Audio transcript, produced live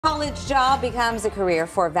College job becomes a career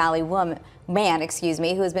for a Valley man,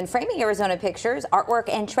 who has been framing Arizona pictures, artwork,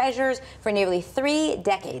 and treasures for nearly 3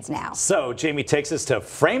 decades now. So Jamie takes us to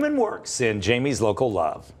Framin Works in Jamie's local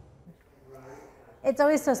love. It's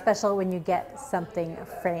always so special when you get something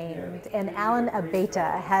framed, and Alan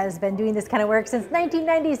Abeyta has been doing this kind of work since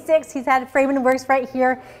 1996. He's had Framin Works right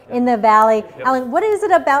here in the Valley. Yep. Alan, what is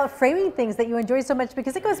it about framing things that you enjoy so much?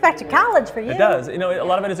 Because it goes back to college for you. It does. You know, a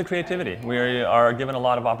lot of it is a creativity. We are given a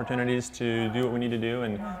lot of opportunities to do what we need to do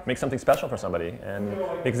and make something special for somebody. And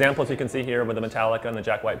the examples you can see here with the Metallica and the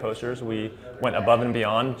Jack White posters, we went above and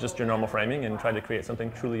beyond just your normal framing and tried to create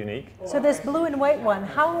something truly unique. So this blue and white one,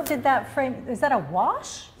 how did that frame, is that a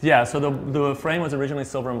wash? Yeah, so the frame was originally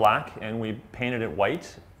silver and black, and we painted it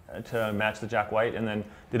white to match the Jack White, and then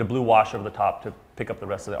did a blue wash over the top to pick up the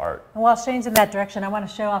rest of the art. And while Shane's in that direction, I want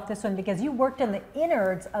to show off this one because you worked in the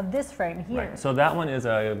innards of this frame here. Right. So that one is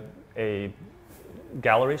a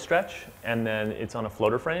gallery stretch, and then it's on a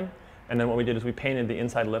floater frame. And then what we did is we painted the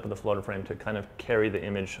inside lip of the floater frame to kind of carry the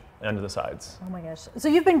image under the sides. Oh my gosh. So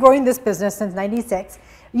you've been growing this business since '96.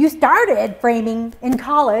 You started framing in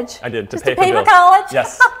college. I did, to pay for college?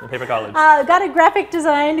 Yes, to pay for college. Got a graphic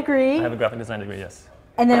design degree. I have a graphic design degree, yes.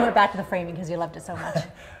 And then went back to the framing because you loved it so much.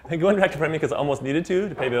 I went back to framing because I almost needed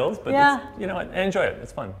to pay bills, but yeah. You know, I enjoy it.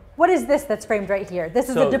 It's fun. What is this that's framed right here? This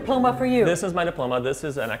is a diploma for you. This is my diploma. This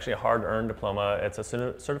is actually a hard-earned diploma. It's a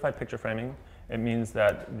certified picture framing. It means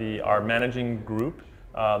that our managing group,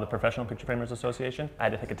 the Professional Picture Framers Association, I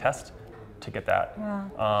had to take a test to get that.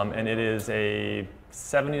 Wow. And it is a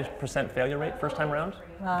 70% failure rate first time around.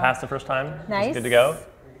 Wow. Passed the first time. Nice. Good to go.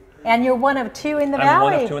 And you're one of 2 in the Valley. I'm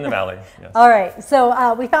one of 2 in the Valley, yes. All right,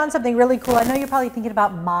 so we found something really cool. I know you're probably thinking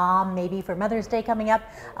about mom, maybe for Mother's Day coming up.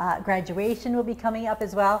 Graduation will be coming up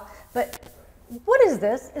as well. But what is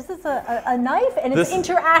this? Is this a knife? And it's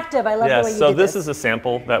interactive. I love the way you did this. So this is a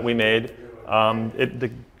sample that we made.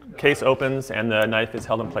 The case opens and the knife is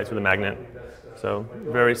held in place with a magnet. So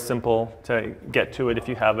very simple to get to it if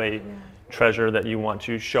you have a treasure that you want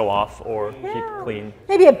to show off or keep clean.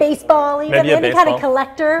 Maybe a baseball, even any kind of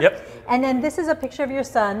collector. Yep. And then this is a picture of your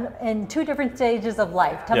son in 2 different stages of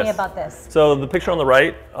life. Tell me about this. So the picture on the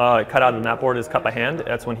right, cut out of the mat board, is cut by hand.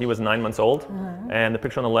 That's when he was 9 months old. And the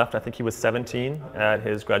picture on the left, I think he was 17 at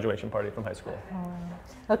his graduation party from high school.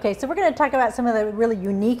 Okay, so we're going to talk about some of the really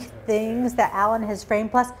unique things that Alan has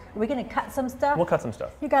framed. Plus, are we going to cut some stuff? We'll cut some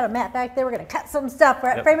stuff. You got a mat back there. We're going to cut some stuff.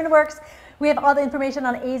 We're at Framin Works. We have all the information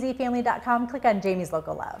on azfamily.com. Click on Jamie's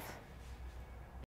Local Love.